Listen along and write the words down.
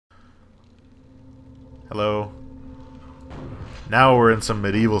Hello. Now we're in some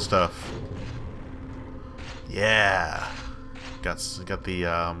medieval stuff. Yeah. Got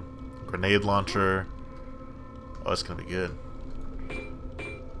the grenade launcher. Oh, it's gonna be good.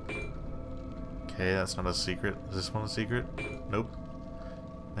 Okay, that's not a secret. Is this one a secret? Nope.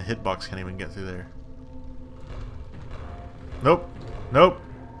 My hitbox can't even get through there. Nope. Nope.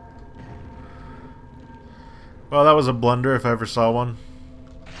 Well, that was a blunder if I ever saw one.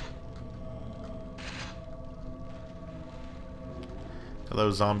 Hello,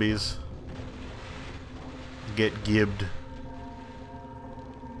 zombies. Get gibbed.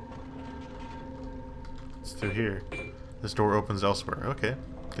 It's through here. This door opens elsewhere. Okay.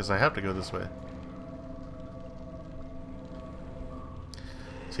 Guess I have to go this way.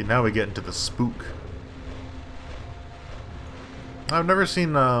 See, now we get into the spook. I've never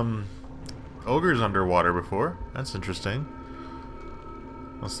seen ogres underwater before. That's interesting.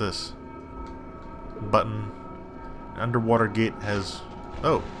 What's this? Button. Underwater gate has...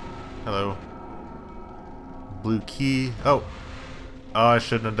 Oh. Hello. Blue key. Oh. Oh, I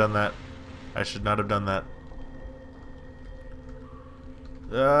shouldn't have done that. I should not have done that.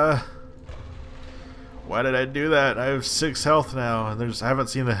 Why did I do that? I have 6 health now, and I haven't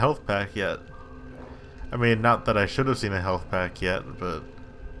seen the health pack yet. I mean, not that I should have seen a health pack yet, but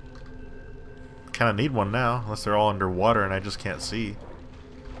kind of need one now, unless they're all underwater and I just can't see.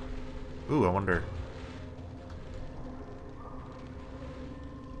 Ooh, I wonder.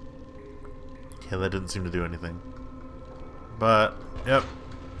 Yeah, that didn't seem to do anything. But, yep.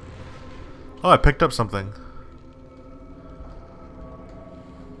 Oh, I picked up something.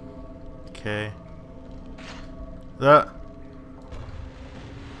 Okay.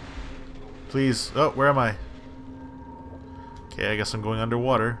 Please. Oh, where am I? Okay, I guess I'm going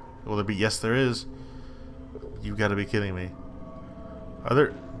underwater. Will there be? Yes, there is. You gotta be kidding me. Are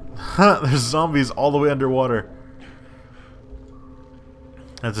there... There's zombies all the way underwater.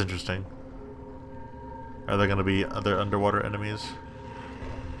 That's interesting. Are there gonna be other underwater enemies?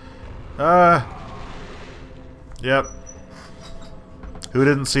 Yep. Who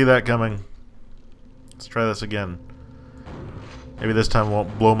didn't see that coming? Let's try this again. Maybe this time I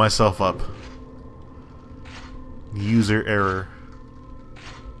won't blow myself up. User error.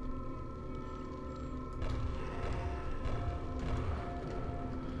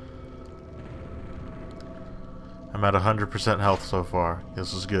 I'm at 100% health so far.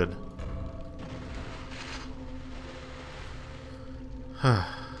 This is good.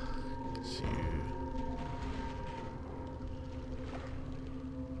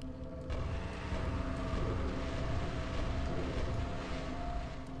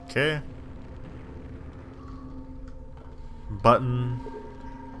 Okay. Button.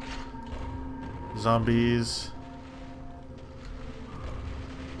 Zombies.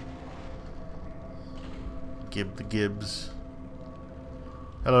 Gib the Gibbs.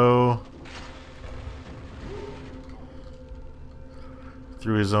 Hello.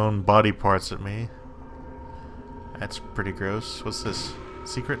 Threw his own body parts at me. That's pretty gross. What's this?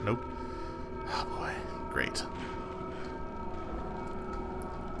 Secret? Nope. Oh boy. Great.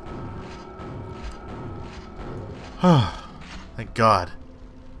 Thank God.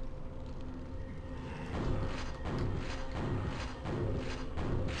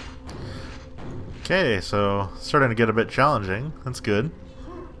 Okay, so starting to get a bit challenging. That's good.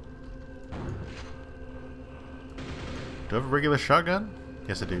 Do I have a regular shotgun?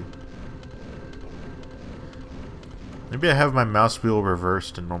 Yes, I do. Maybe I have my mouse wheel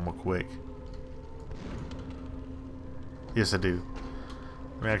reversed in normal Quake. Yes, I do.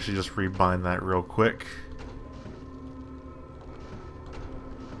 Let me actually just rebind that real quick.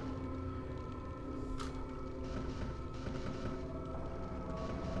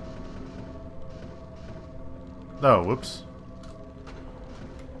 Oh, whoops.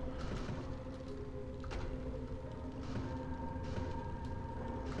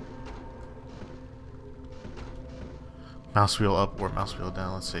 Mouse wheel up or mouse wheel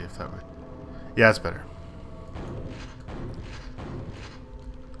down. Let's see if that would... Yeah, it's better.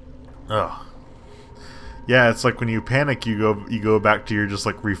 Oh. Yeah, it's like when you panic, you go back to your just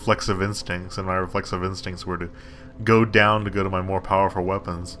like reflexive instincts, and my reflexive instincts were to go down to go to my more powerful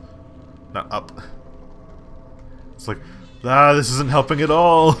weapons, not up. It's like, this isn't helping at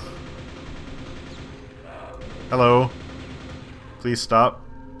all. Hello. Please stop.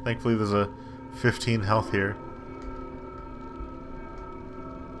 Thankfully there's a 15 health here.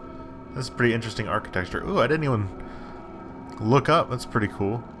 This is pretty interesting architecture. Ooh, I didn't even look up. That's pretty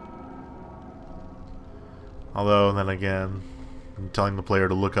cool. Although, then again, telling the player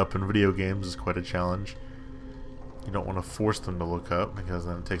to look up in video games is quite a challenge. You don't want to force them to look up, because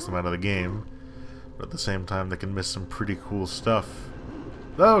then it takes them out of the game. But at the same time, they can miss some pretty cool stuff.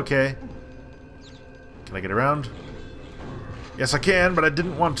 Okay. Can I get around? Yes, I can, but I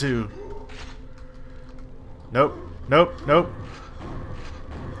didn't want to. Nope. Nope. Nope.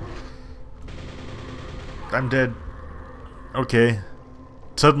 I'm dead. Okay.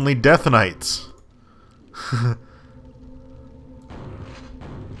 Suddenly Death Knights.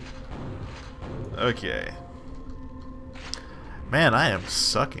 Okay. Man, I am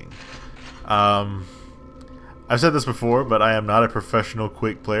sucking. I've said this before, but I am not a professional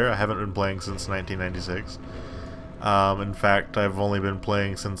Quake player. I haven't been playing since 1996. In fact, I've only been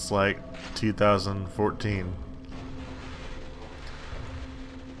playing since like 2014.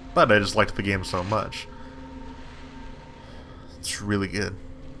 But I just liked the game so much. It's really good.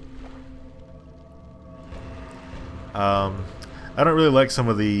 I don't really like some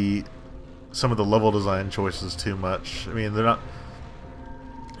of the level design choices too much. I mean, they're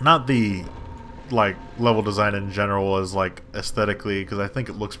not the like level design in general as like aesthetically, because I think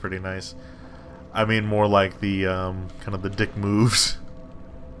it looks pretty nice. I mean more like the kind of the dick moves.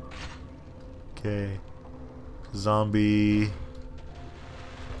 Okay. Zombie.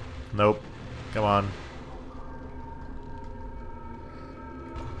 Nope. Come on.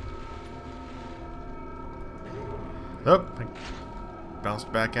 Nope. It bounced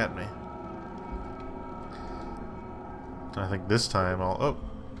back at me. I think this time I'll... Oh.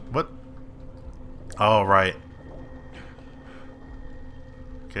 What? Oh, right.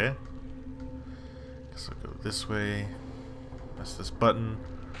 Okay. Guess I'll go this way. Press this button.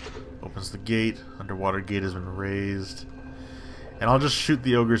 Opens the gate. Underwater gate has been raised. And I'll just shoot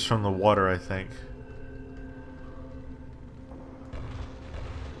the ogres from the water, I think.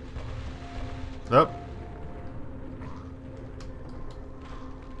 Nope.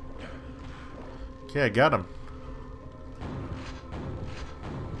 Okay, I got him.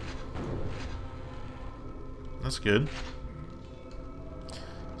 That's good.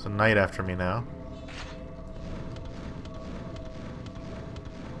 There's a knight after me now.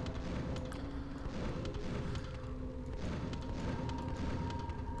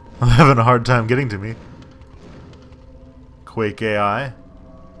 I'm having a hard time getting to me. Quake AI.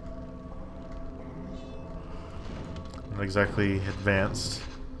 Not exactly advanced.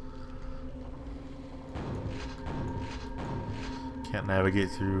 Can't navigate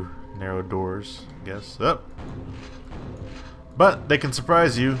through narrow doors, I guess. Oh. But they can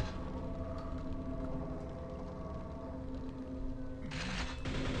surprise you.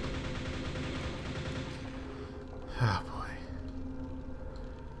 Oh boy.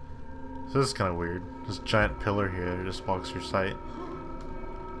 So this is kind of weird. This giant pillar here just blocks your sight.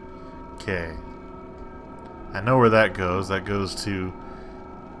 Okay. I know where that goes. That goes to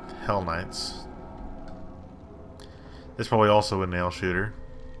Hell Knights. There's probably also a nail shooter.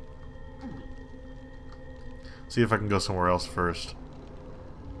 See if I can go somewhere else first.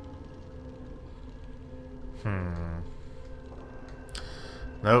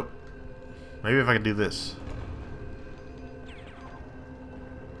 Nope. Maybe if I can do this.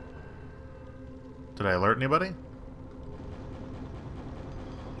 Did I alert anybody?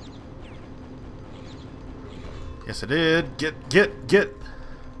 Yes, I did. Get!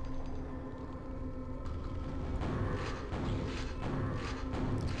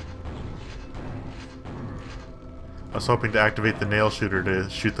 I was hoping to activate the nail shooter to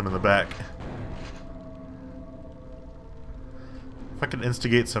shoot them in the back. If I could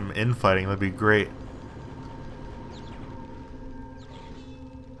instigate some infighting, that'd be great.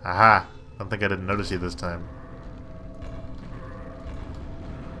 Aha! I don't think I didn't notice you this time.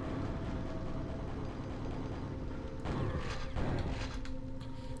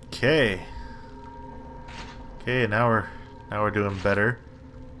 Okay. Okay, now we're doing better.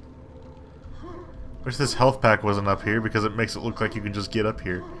 Wish this health pack wasn't up here because it makes it look like you can just get up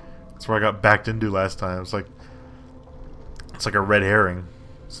here. That's where I got backed into last time. It's like a red herring.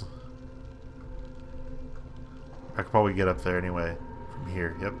 I could probably get up there anyway from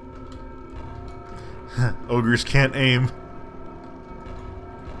here. Yep. Ogres can't aim.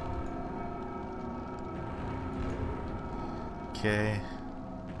 Okay.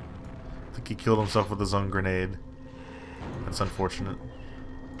 I think he killed himself with his own grenade. That's unfortunate.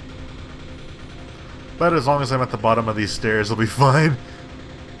 But as long as I'm at the bottom of these stairs, I'll be fine.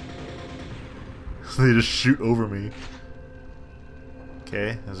 They just shoot over me.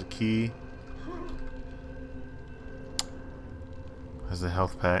 Okay, there's a key. There's the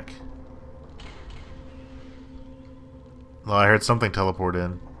health pack. Oh, I heard something teleport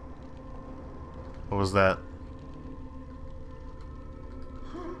in. What was that?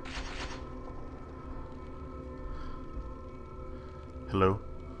 Hello?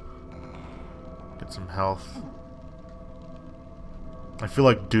 Some health. I feel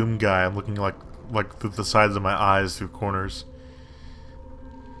like Doom Guy. I'm looking like through the sides of my eyes, through corners.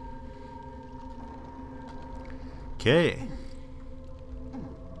 Okay.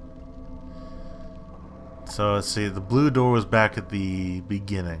 So let's see. The blue door was back at the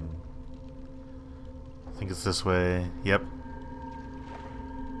beginning. I think it's this way. Yep.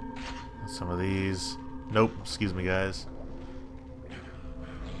 Some of these. Nope. Excuse me, guys.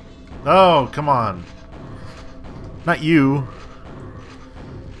 Oh, come on. Not you.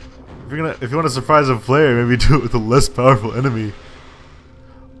 If you want to surprise a player, maybe do it with a less powerful enemy.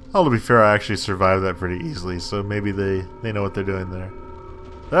 Well, to be fair, I actually survived that pretty easily, so maybe they know what they're doing there.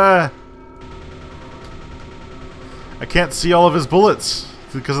 Ah! I can't see all of his bullets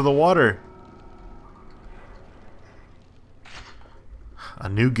because of the water. A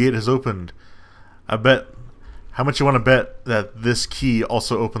new gate has opened. I bet... How much you want to bet that this key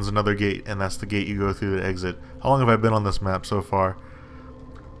also opens another gate, and that's the gate you go through to exit? How long have I been on this map so far?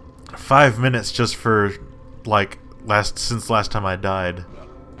 5 minutes just for, like, since last time I died.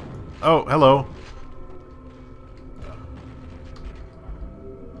 Oh, hello.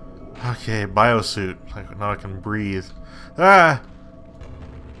 Okay, biosuit. Like, now I can breathe. Ah!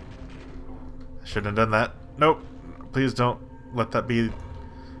 I shouldn't have done that. Nope. Please don't let that be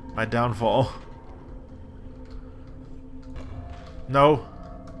my downfall. No.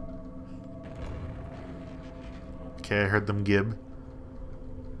 Okay, I heard them gib.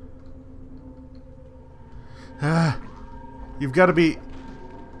 Ah! You've got to be...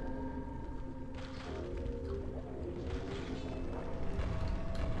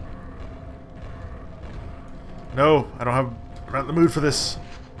 No, I'm not in the mood for this.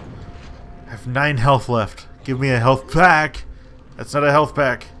 I have 9 health left. Give me a health pack. That's not a health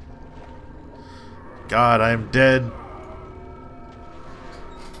pack. God, I am dead.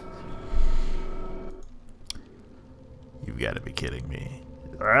 You've got to be kidding me.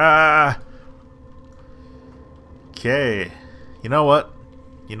 Ah! Okay. You know what?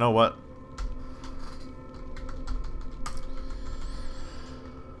 You know what?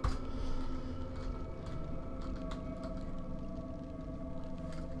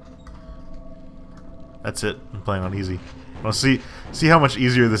 That's it. I'm playing on easy. Well, see how much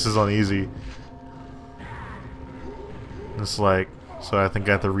easier this is on easy. It's like, so I think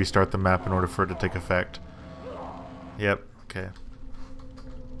I have to restart the map in order for it to take effect. Yep. Okay.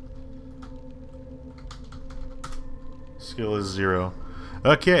 Skill is 0.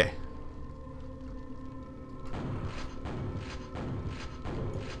 Okay.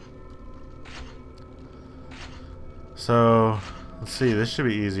 So, let's see. This should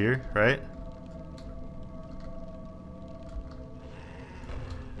be easier, right?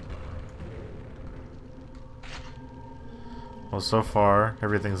 Well, so far,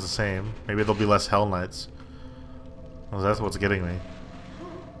 everything's the same. Maybe there'll be less Hell Knights. Well, that's what's getting me.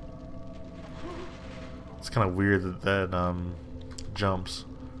 It's kind of weird that jumps. Is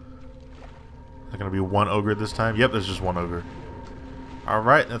there gonna be one ogre this time? Yep, there's just one ogre.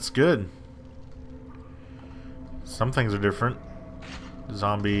 Alright, that's good. Some things are different.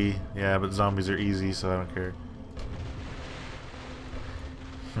 Zombie, yeah, but zombies are easy, so I don't care.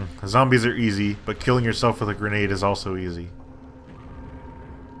 Zombies are easy, but killing yourself with a grenade is also easy.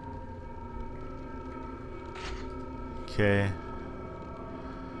 Okay.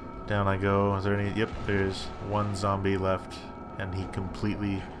 Down I go. Is there any... Yep, there's one zombie left. And he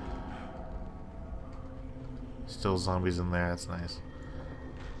completely... Still zombies in there. That's nice.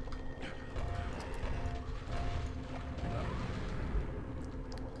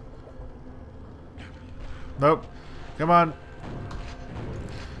 Nope. Come on.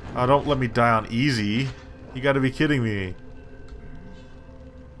 Oh, don't let me die on easy. You gotta be kidding me.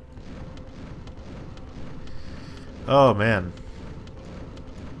 Oh, man.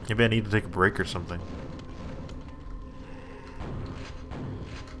 Maybe I need to take a break or something.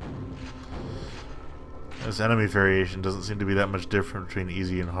 This enemy variation doesn't seem to be that much different between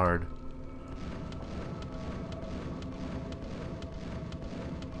easy and hard.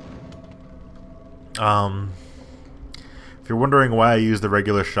 If you're wondering why I use the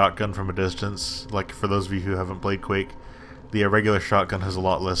regular shotgun from a distance, like for those of you who haven't played Quake, the regular shotgun has a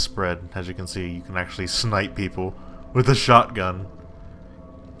lot less spread. As you can see, you can actually snipe people with a shotgun.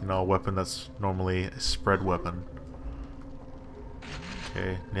 You know, a weapon that's normally a spread weapon.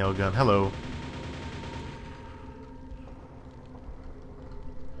 Okay, nail gun. Hello.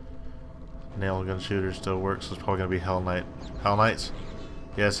 Nail gun shooter still works. So it's probably gonna be Hell Knight. Hell Knights?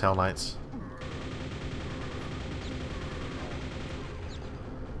 Yes, Hell Knights.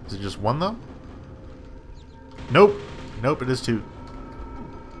 Is it just one though? Nope. Nope, it is 2.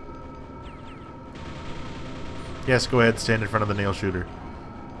 Yes, go ahead, stand in front of the nail shooter.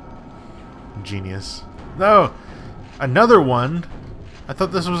 Genius. No! Another one? I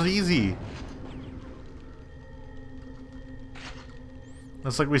thought this was easy.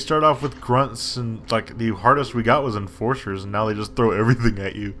 It's like we start off with grunts and like the hardest we got was enforcers and now they just throw everything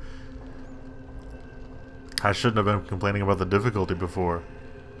at you. I shouldn't have been complaining about the difficulty before.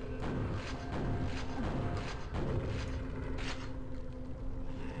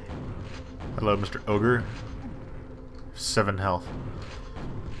 Hello, Mr. Ogre. 7 health.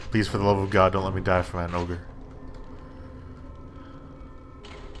 Please, for the love of God, don't let me die from an ogre.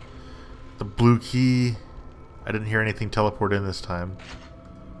 The blue key. I didn't hear anything teleport in this time.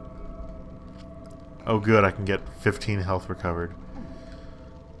 Oh good, I can get 15 health recovered.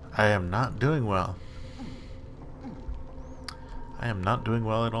 I am not doing well. I am not doing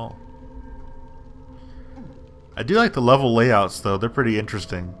well at all. I do like the level layouts though, they're pretty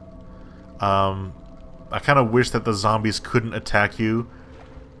interesting. I kind of wish that the zombies couldn't attack you,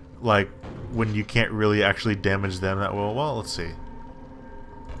 like, when you can't really actually damage them that well. Well, let's see.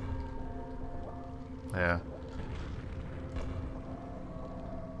 Yeah.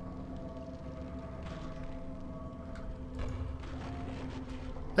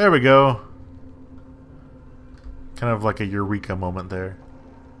 There we go. Kind of like a eureka moment there.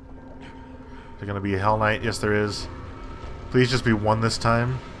 Is there gonna be a Hell Knight? Yes, there is. Please just be one this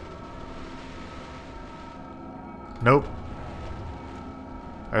time. Nope.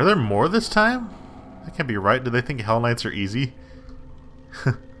 Are there more this time? That can't be right. Do they think Hell Knights are easy?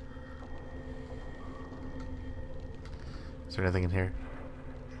 Is there anything in here?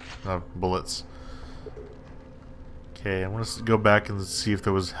 No, bullets. Okay, I'm gonna go back and see if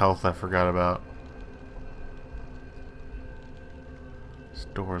there was health I forgot about. This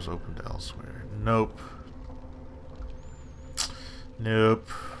door's opened elsewhere. Nope. Nope.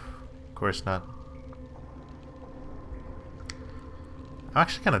 Of course not. I'm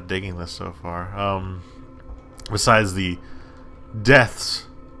actually kind of digging this so far. Besides the deaths.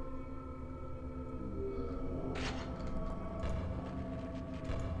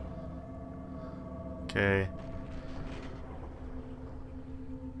 Okay.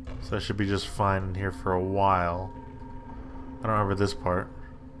 So I should be just fine in here for a while. I don't remember this part.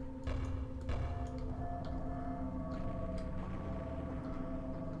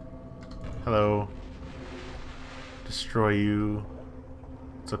 Hello. Destroy you.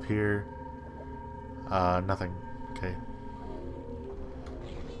 What's up here? Nothing. Okay.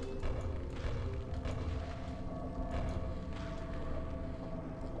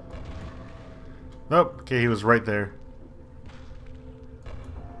 Nope. Okay, he was right there.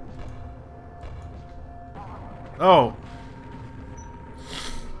 Oh.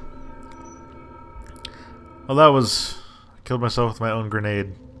 Well, that was... I killed myself with my own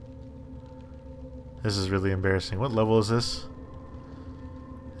grenade. This is really embarrassing. What level is this?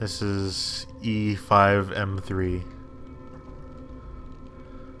 This is E5M3.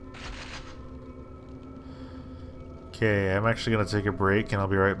 Okay, I'm actually going to take a break and I'll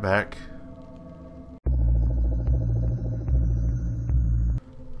be right back.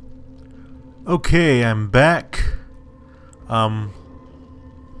 Okay, I'm back. Oh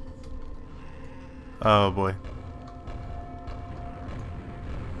boy.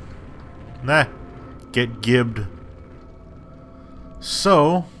 Nah. Get gibbed.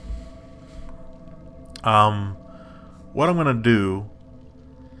 So, what I'm gonna do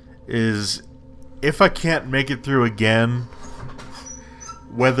is, if I can't make it through again,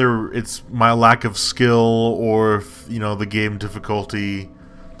 whether it's my lack of skill or if, you know, the game difficulty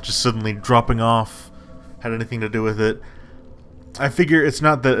just suddenly dropping off had anything to do with it, I figure it's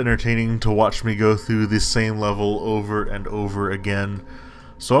not that entertaining to watch me go through the same level over and over again.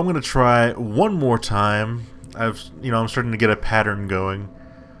 So I'm gonna try one more time. I'm starting to get a pattern going.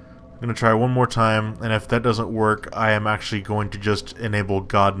 I'm gonna try one more time, and if that doesn't work, I am actually going to just enable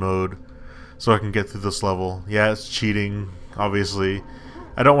God mode so I can get through this level. Yeah, it's cheating, obviously.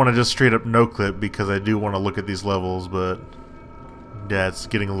 I don't want to just straight up no clip because I do want to look at these levels, but yeah, it's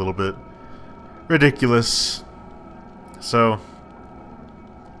getting a little bit ridiculous. So,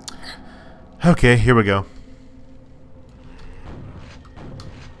 okay, here we go.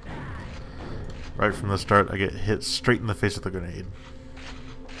 Right from the start, I get hit straight in the face with a grenade.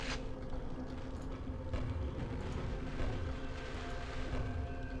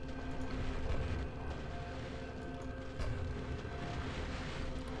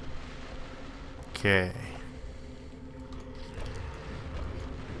 Okay.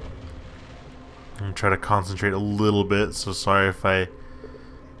 I'm gonna try to concentrate a little bit, so sorry if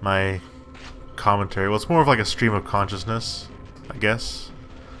my commentary, well, it's more of like a stream of consciousness, I guess.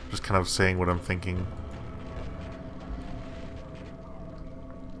 Just kind of saying what I'm thinking.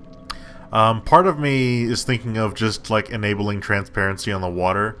 Part of me is thinking of just like enabling transparency on the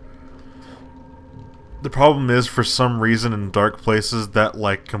water. The problem is, for some reason in dark places, that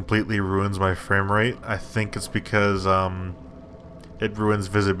like completely ruins my frame rate. I think it's because it ruins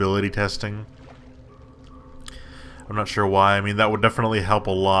visibility testing. I'm not sure why. I mean, that would definitely help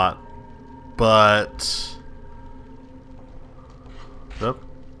a lot, but oh.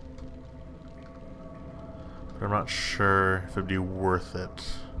 But I'm not sure if it'd be worth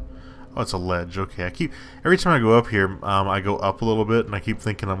it. Oh, it's a ledge. Okay, every time I go up here, I go up a little bit, and I keep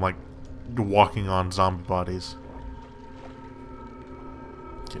thinking I'm like walking on zombie bodies.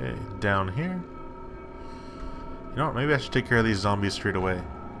 Okay, down here. You know what? Maybe I should take care of these zombies straight away.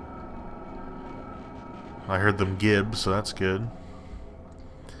 I heard them gib, so that's good.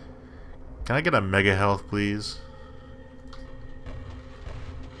 Can I get a mega health, please?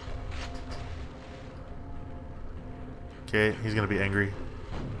 Okay, he's gonna be angry.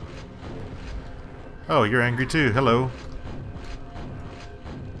 Oh, you're angry too. Hello.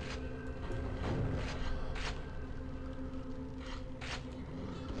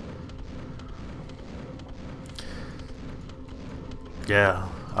 Yeah.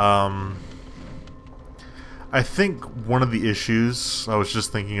 I think one of the issues, I was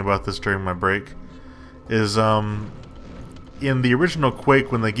just thinking about this during my break, is in the original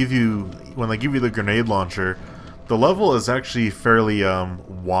Quake, when they give you the grenade launcher, the level is actually fairly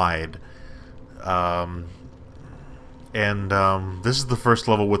wide. This is the first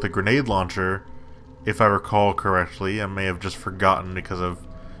level with a grenade launcher, if I recall correctly. I may have just forgotten because I've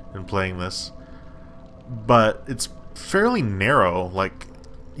been playing this. But it's fairly narrow, like,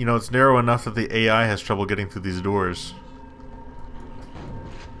 you know, it's narrow enough that the AI has trouble getting through these doors.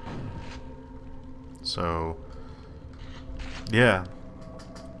 So, yeah,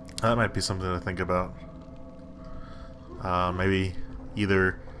 that might be something to think about. Maybe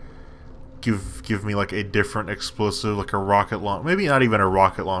either give me like a different explosive, like a rocket launcher. Maybe not even a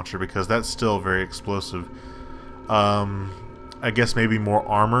rocket launcher, because that's still very explosive. I guess maybe more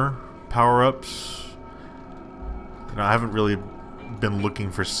armor power-ups. You know, I haven't really been looking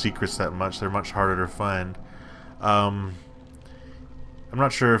for secrets that much. They're much harder to find. I'm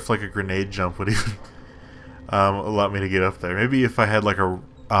not sure if like a grenade jump would even allow me to get up there. Maybe if I had like a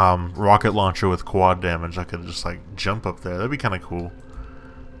rocket launcher with quad damage, I could just like jump up there. That'd be kind of cool.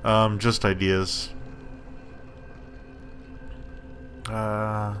 Just ideas.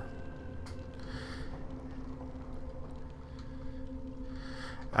 I'm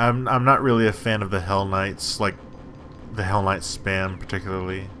not really a fan of the Hell Knights, like the Hell Knight spam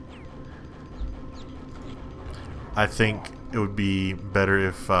particularly. I think it would be better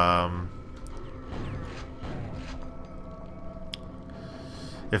if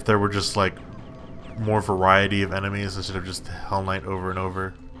there were just like more variety of enemies instead of just the Hell Knight over and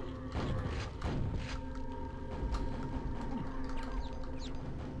over.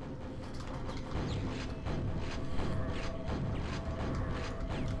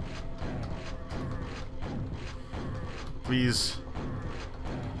 Please.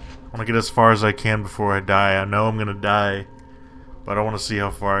 I want to get as far as I can before I die. I know I'm going to die, but I want to see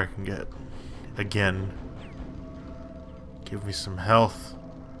how far I can get. Again. Give me some health.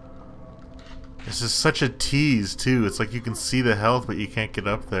 This is such a tease, too. It's like you can see the health, but you can't get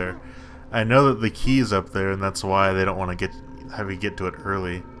up there. I know that the key is up there, and that's why they don't want to have you get to it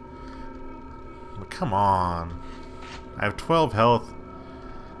early. But come on. I have 12 health.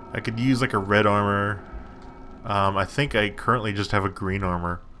 I could use like a red armor. I think I currently just have a green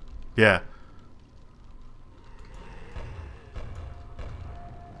armor. Yeah.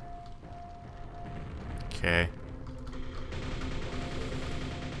 Okay.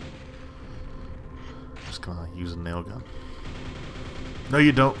 Just gonna use a nail gun. No,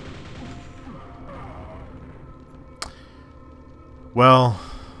 you don't. Well,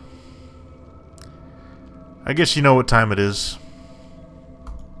 I guess you know what time it is.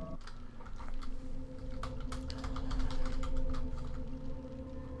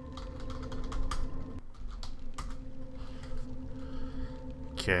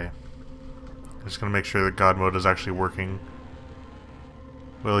 Okay. I'm just gonna make sure that God mode is actually working.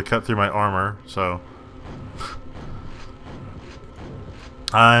 Well, it cut through my armor, so...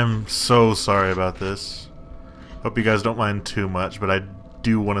 I'm so sorry about this. Hope you guys don't mind too much, but I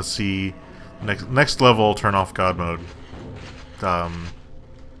do want to see... Next level, turn off God mode. And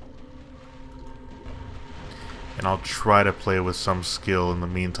I'll try to play with some skill in the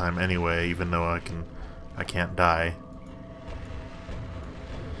meantime anyway, even though I can't die.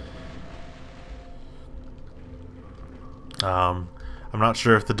 I'm not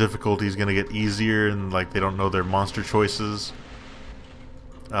sure if the difficulty is going to get easier and like they don't know their monster choices.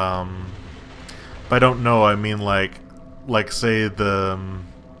 By don't know, I mean like say the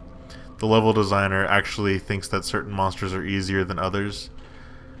level designer actually thinks that certain monsters are easier than others.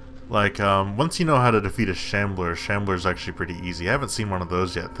 Like, once you know how to defeat a Shambler's actually pretty easy. I haven't seen one of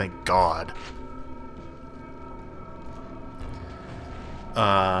those yet, thank God.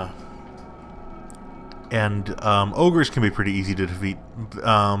 Ogres can be pretty easy to defeat.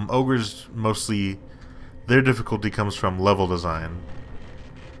 Ogres mostly, their difficulty comes from level design.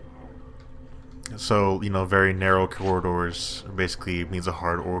 So, you know, very narrow corridors basically means a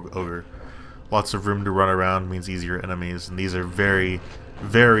hard ogre. Lots of room to run around means easier enemies, and these are very,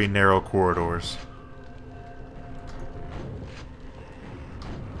 very narrow corridors.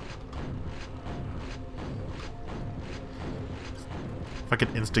 If I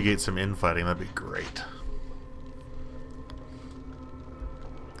could instigate some infighting, that'd be great.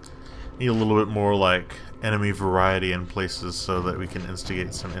 Need a little bit more, like, enemy variety in places so that we can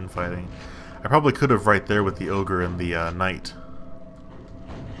instigate some infighting. I probably could have right there with the ogre and the knight.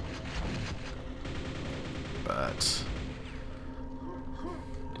 But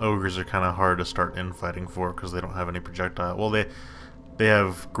ogres are kind of hard to start infighting for because they don't have any projectile. Well, they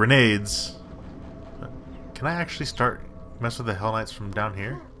have grenades. Can I actually start mess with the Hell Knights from down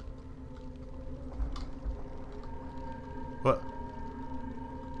here? What?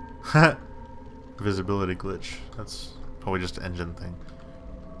 Visibility glitch. That's probably just an engine thing.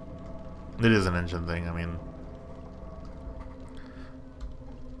 It is an engine thing, I mean.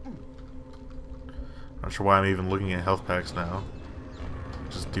 Not sure why I'm even looking at health packs now.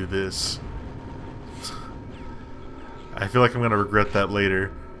 Just do this. I feel like I'm gonna regret that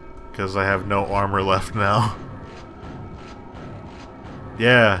later, because I have no armor left now.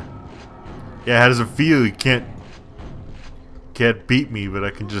 Yeah. Yeah, how does it feel? You can't beat me, but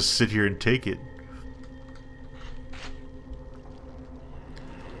I can just sit here and take it.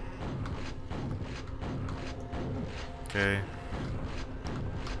 Okay.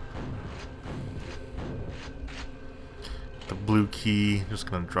 The blue key, just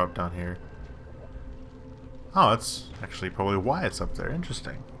gonna drop down here. Oh, that's actually probably why it's up there.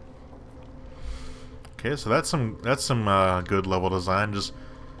 Interesting. Okay, so that's some good level design. Just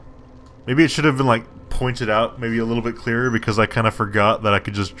maybe it should have been like pointed out maybe a little bit clearer because I kind of forgot that I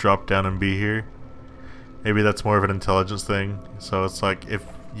could just drop down and be here. Maybe that's more of an intelligence thing. So it's like if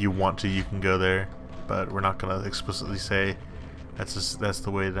you want to, you can go there. But we're not gonna explicitly say that's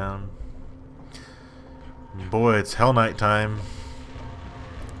the way down. Boy, it's Hell Knight time.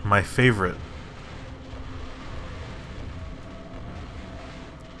 My favorite.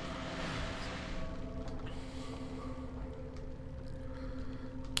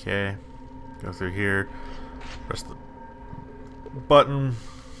 Okay, go through here. Press the button.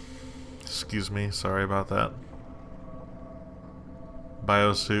 Excuse me, sorry about that.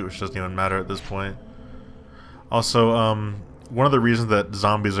 Biosuit, which doesn't even matter at this point. Also, one of the reasons that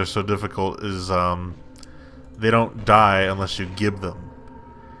zombies are so difficult is they don't die unless you gib them,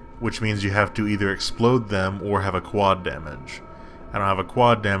 which means you have to either explode them or have a quad damage. I don't have a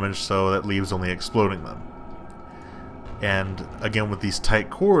quad damage, so that leaves only exploding them. And again, with these tight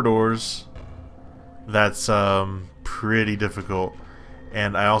corridors, that's pretty difficult.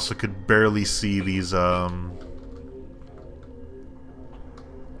 And I also could barely see these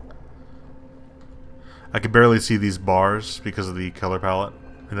I could barely see these bars because of the color palette.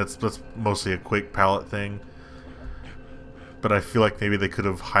 And that's mostly a Quake palette thing. But I feel like maybe they could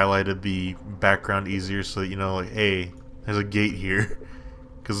have highlighted the background easier so that you know, like, hey, there's a gate here.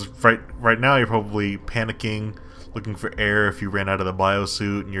 Because right now you're probably panicking, looking for air if you ran out of the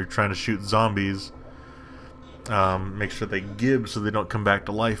biosuit and you're trying to shoot zombies. Make sure they gib so they don't come back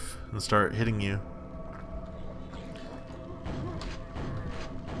to life and start hitting you.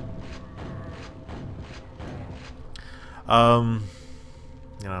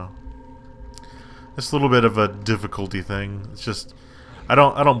 You know, it's a little bit of a difficulty thing. It's just, I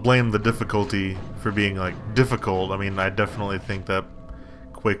don't blame the difficulty for being like difficult. I mean, I definitely think that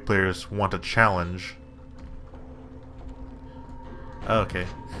Quake players want a challenge. Okay,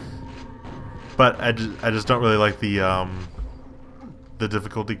 but I just don't really like the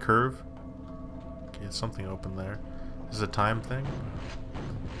difficulty curve. Okay, something open there. Is it a time thing?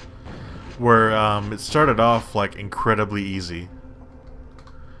 Where it started off like incredibly easy,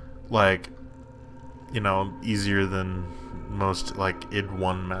 like, you know, easier than most like id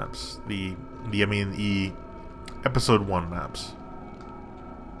 1 maps, the episode 1 maps.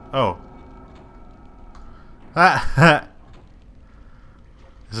 Oh,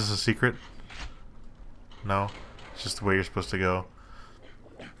 is this a secret? No, it's just the way you're supposed to go.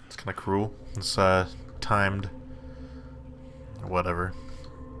 It's kind of cruel. It's timed. Whatever.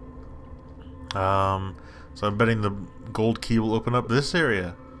 So I'm betting the gold key will open up this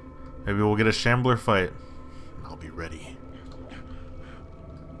area. Maybe we'll get a shambler fight. I'll be ready.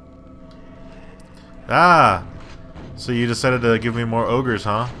 Ah! So you decided to give me more ogres,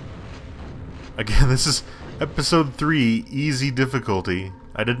 huh? Again, this is episode 3, easy difficulty.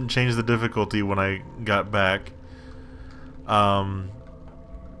 I didn't change the difficulty when I got back.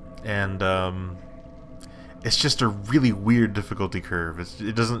 It's just a really weird difficulty curve.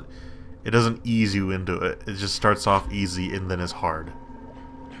 It doesn't ease you into it. It just starts off easy and then is hard.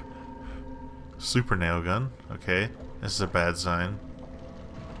 Super nail gun. Okay, this is a bad sign.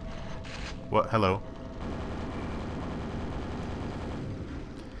 What? Hello.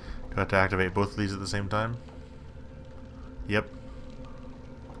 Do I have to activate both of these at the same time? Yep.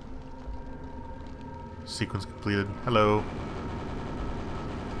 Sequence completed. Hello.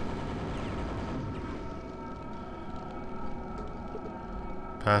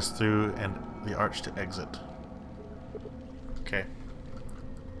 Pass through and the arch to exit. Okay.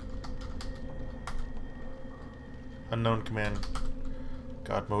 Unknown command.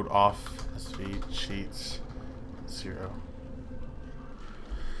 God mode off. SV cheats 0.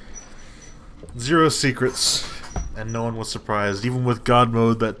 0 secrets. And no one was surprised. Even with God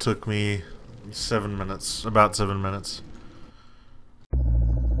mode that took me 7 minutes. About 7 minutes.